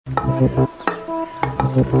The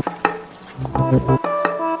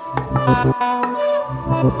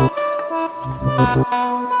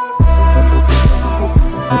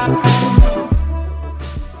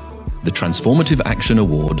Transformative Action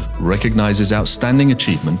Award recognizes outstanding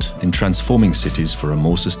achievement in transforming cities for a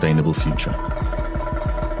more sustainable future.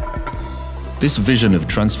 This vision of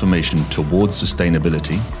transformation towards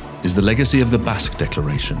sustainability is the legacy of the Basque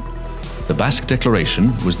Declaration. The Basque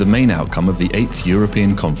Declaration was the main outcome of the 8th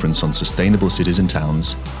European Conference on Sustainable Cities and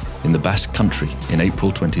Towns in the Basque Country in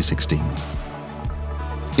April 2016.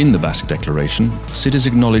 In the Basque Declaration, cities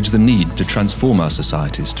acknowledge the need to transform our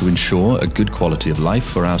societies to ensure a good quality of life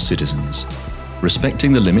for our citizens,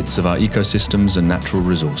 respecting the limits of our ecosystems and natural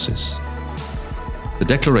resources. The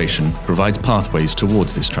Declaration provides pathways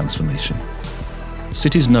towards this transformation.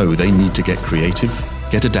 Cities know they need to get creative,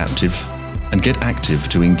 get adaptive, and get active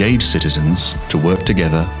to engage citizens to work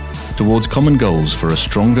together towards common goals for a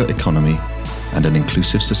stronger economy and an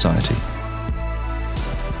inclusive society.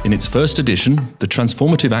 In its first edition, the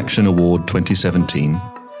Transformative Action Award 2017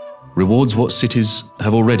 rewards what cities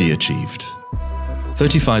have already achieved.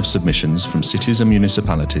 35 submissions from cities and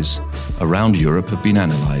municipalities around Europe have been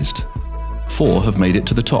analysed. 4 have made it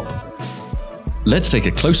to the top. Let's take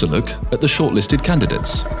a closer look at the shortlisted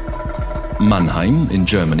candidates. Mannheim in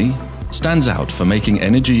Germany stands out for making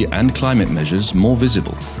energy and climate measures more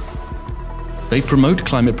visible. They promote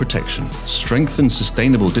climate protection, strengthen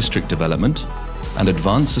sustainable district development, and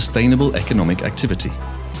advance sustainable economic activity.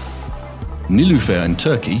 Nilüfer in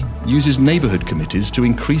Turkey uses neighbourhood committees to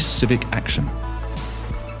increase civic action.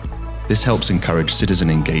 This helps encourage citizen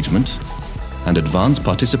engagement and advance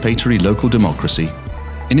participatory local democracy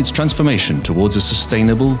in its transformation towards a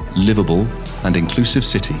sustainable, livable, and inclusive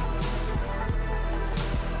city.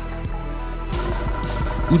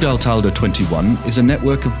 Udaltalde 21 is a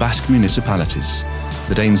network of Basque municipalities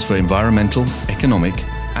that aims for environmental, economic,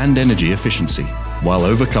 and energy efficiency, while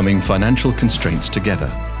overcoming financial constraints together.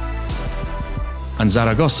 And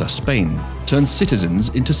Zaragoza, Spain, turns citizens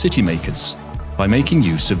into city makers by making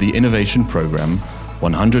use of the innovation program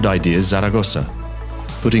 100 Ideas Zaragoza,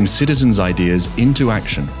 putting citizens' ideas into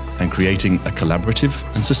action and creating a collaborative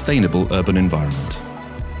and sustainable urban environment.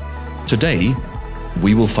 Today,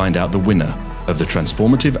 we will find out the winner of the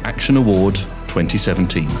Transformative Action Award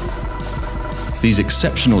 2017. These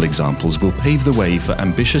exceptional examples will pave the way for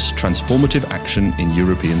ambitious transformative action in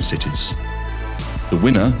European cities. The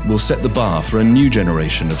winner will set the bar for a new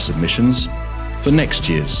generation of submissions for next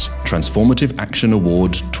year's Transformative Action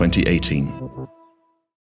Award 2018.